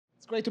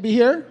great to be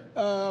here.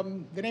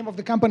 The name of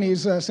the company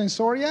is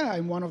Sensoria.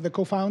 I'm one of the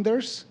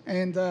co-founders.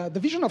 And the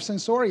vision of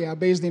Sensoria,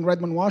 based in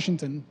Redmond,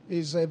 Washington,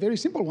 is a very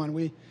simple one.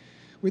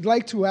 We'd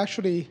like to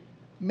actually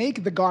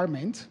make the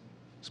garment,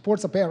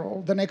 sports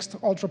apparel, the next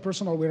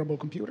ultra-personal wearable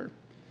computer.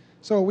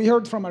 So we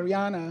heard from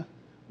Ariana,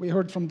 we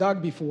heard from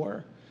Doug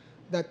before,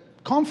 that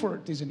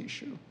comfort is an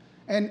issue.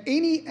 And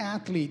any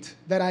athlete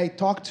that I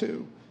talk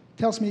to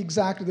tells me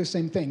exactly the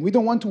same thing. We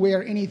don't want to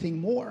wear anything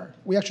more.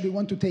 We actually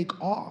want to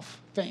take off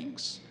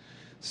things.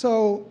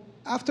 So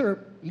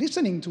after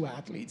listening to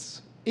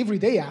athletes,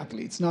 everyday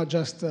athletes, not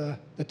just the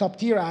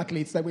top-tier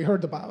athletes that we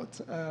heard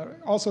about,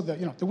 also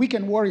the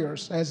weekend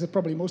warriors, as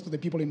probably most of the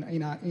people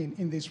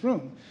in this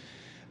room,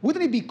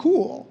 wouldn't it be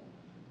cool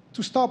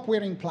to stop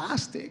wearing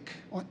plastic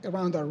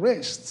around our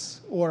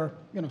wrists or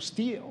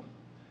steel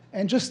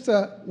and just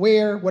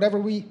wear whatever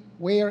we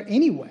wear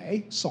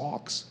anyway,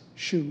 socks,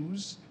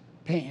 shoes,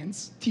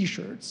 pants,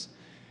 T-shirts,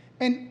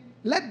 and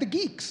let the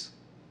geeks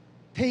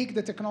take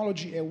the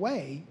technology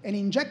away and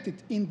inject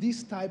it in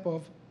this type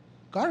of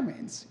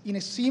garments in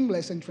a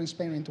seamless and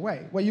transparent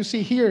way. What you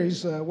see here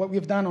is what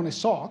we've done on a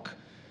sock.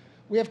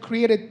 We have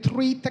created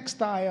 3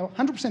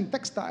 100%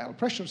 textile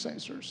pressure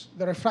sensors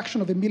that are a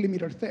fraction of a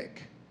millimeter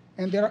thick,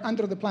 and they're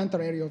under the plantar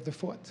area of the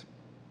foot.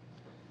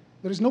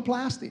 There is no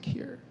plastic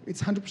here.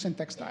 It's 100%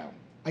 textile.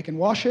 I can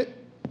wash it.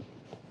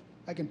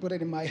 I can put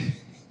it in my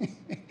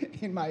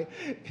in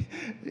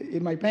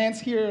my pants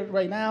here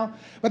right now.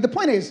 But the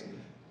point is,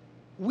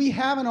 we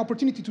have an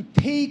opportunity to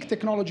take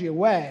technology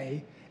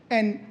away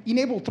and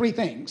enable 3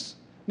 things.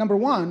 Number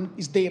 1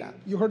 is data.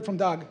 You heard from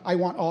Doug, I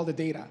want all the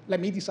data.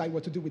 Let me decide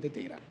what to do with the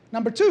data.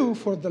 Number 2,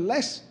 for the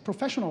less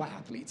professional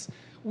athletes,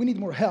 we need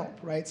more help,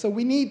 right? So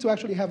we need to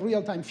actually have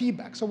real-time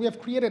feedback. So we have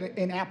created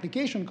an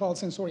application called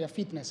Sensoria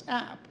Fitness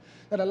app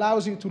that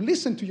allows you to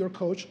listen to your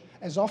coach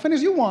as often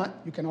as you want.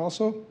 You can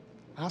also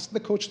ask the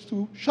coach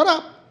to shut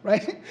up,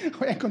 right?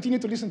 And continue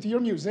to listen to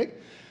your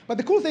music. But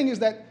the cool thing is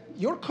that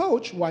your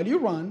coach, while you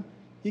run,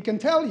 he can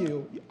tell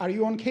you, are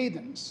you on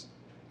cadence?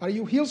 Are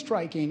you heel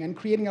striking and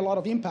creating a lot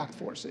of impact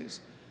forces?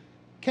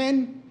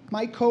 Can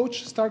my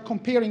coach start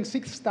comparing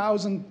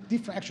 6,000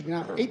 different, actually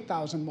now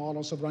 8,000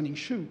 models of running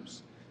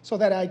shoes so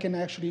that I can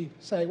actually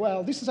say,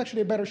 well, this is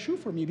actually a better shoe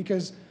for me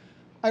because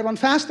I run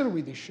faster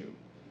with this shoe.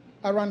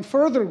 I run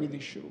further with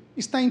this shoe.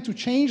 It's time to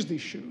change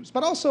these shoes.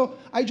 But also,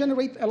 I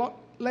generate a lot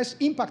less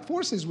impact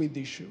forces with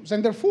these shoes.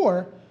 And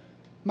therefore,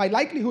 my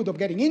likelihood of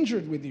getting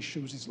injured with these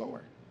shoes is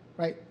lower.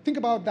 Right? Think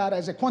about that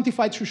as a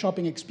quantified shoe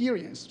shopping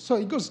experience. So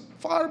it goes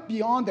far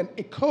beyond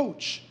a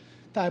coach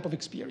type of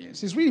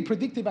experience. It's really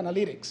predictive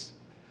analytics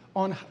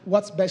on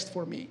what's best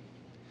for me.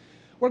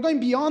 We're going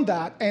beyond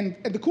that, and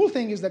the cool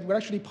thing is that we're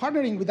actually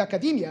partnering with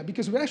academia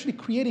because we're actually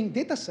creating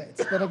data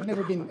sets that have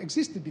never been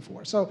existed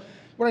before. So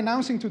we're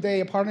announcing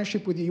today a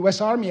partnership with the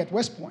US Army at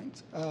West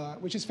Point,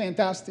 which is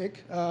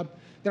fantastic.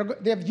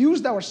 They have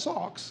used our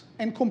socks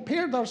and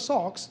compared our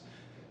socks.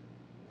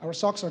 Our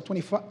socks are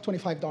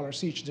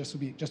 $25 each, just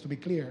to be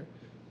clear,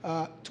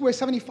 to a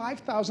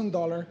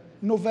 $75,000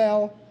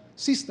 Novell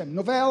system.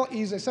 Novell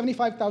is a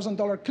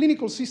 $75,000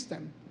 clinical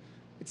system.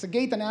 It's a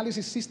gait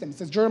analysis system. It's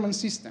a German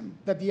system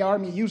that the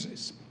Army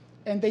uses.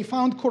 And they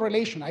found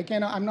correlation.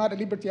 I'm not at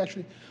liberty,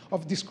 actually,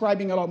 of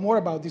describing a lot more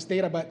about this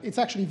data, but it's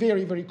actually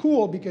very, very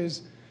cool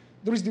because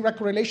there is direct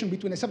correlation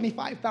between a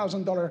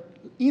 $75,000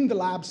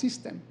 in-the-lab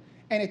system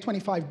and a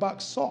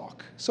 $25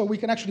 sock. So we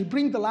can actually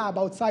bring the lab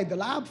outside the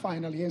lab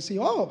finally and see,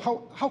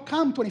 oh, how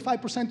come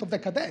 25% of the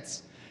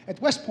cadets at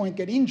West Point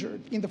get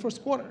injured in the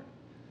first quarter,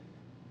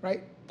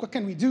 right? What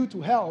can we do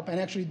to help and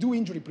actually do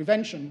injury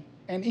prevention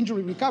and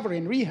injury recovery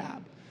and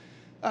rehab?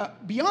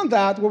 Beyond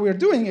that, what we're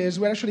doing is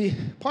we're actually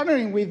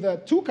partnering with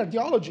 2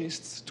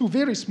 cardiologists, 2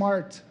 very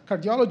smart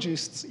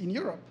cardiologists in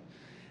Europe.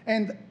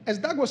 And as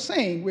Doug was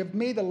saying, we've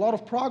made a lot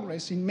of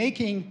progress in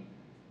making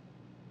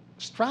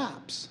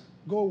straps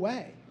go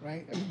away.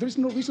 Right? There's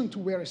no reason to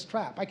wear a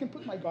strap. I can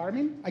put my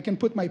Garmin, I can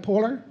put my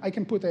Polar, I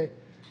can put a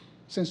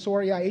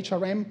Sensoria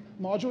HRM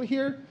module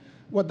here.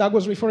 What Doug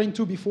was referring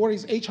to before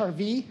is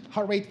HRV,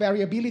 heart rate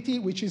variability,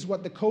 which is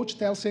what the coach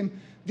tells him,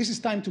 this is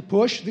time to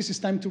push, this is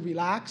time to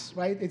relax,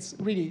 right? It's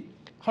really,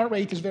 heart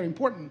rate is very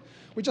important.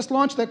 We just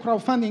launched a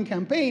crowdfunding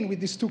campaign with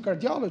these 2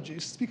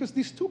 cardiologists because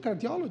these 2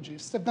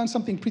 cardiologists have done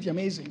something pretty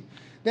amazing.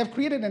 They have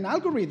created an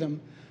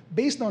algorithm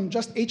based on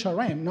just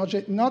HRM,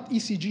 not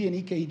ECG and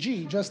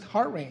EKG, just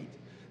heart rate,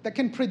 that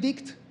can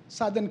predict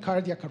sudden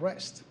cardiac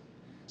arrest.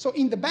 So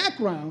in the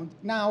background,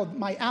 now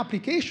my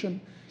application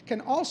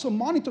can also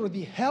monitor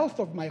the health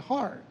of my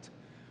heart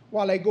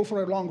while I go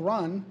for a long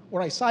run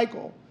or I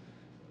cycle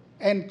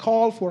and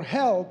call for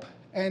help.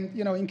 And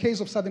in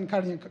case of sudden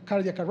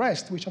cardiac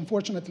arrest, which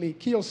unfortunately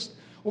kills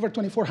over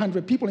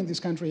 2,400 people in this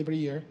country every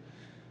year,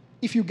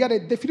 if you get a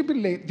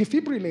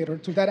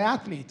defibrillator to that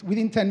athlete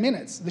within 10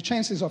 minutes, the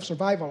chances of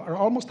survival are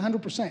almost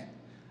 100%.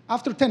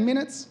 After 10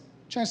 minutes,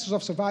 chances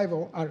of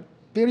survival are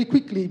very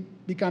quickly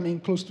becoming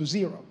close to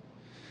 0.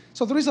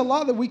 So there is a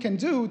lot that we can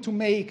do to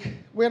make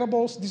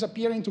wearables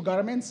disappear into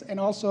garments and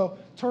also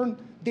turn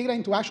data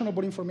into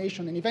actionable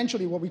information and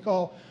eventually what we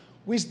call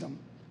wisdom.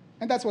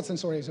 And that's what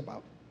Sensoria is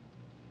about.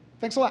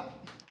 Thanks a lot.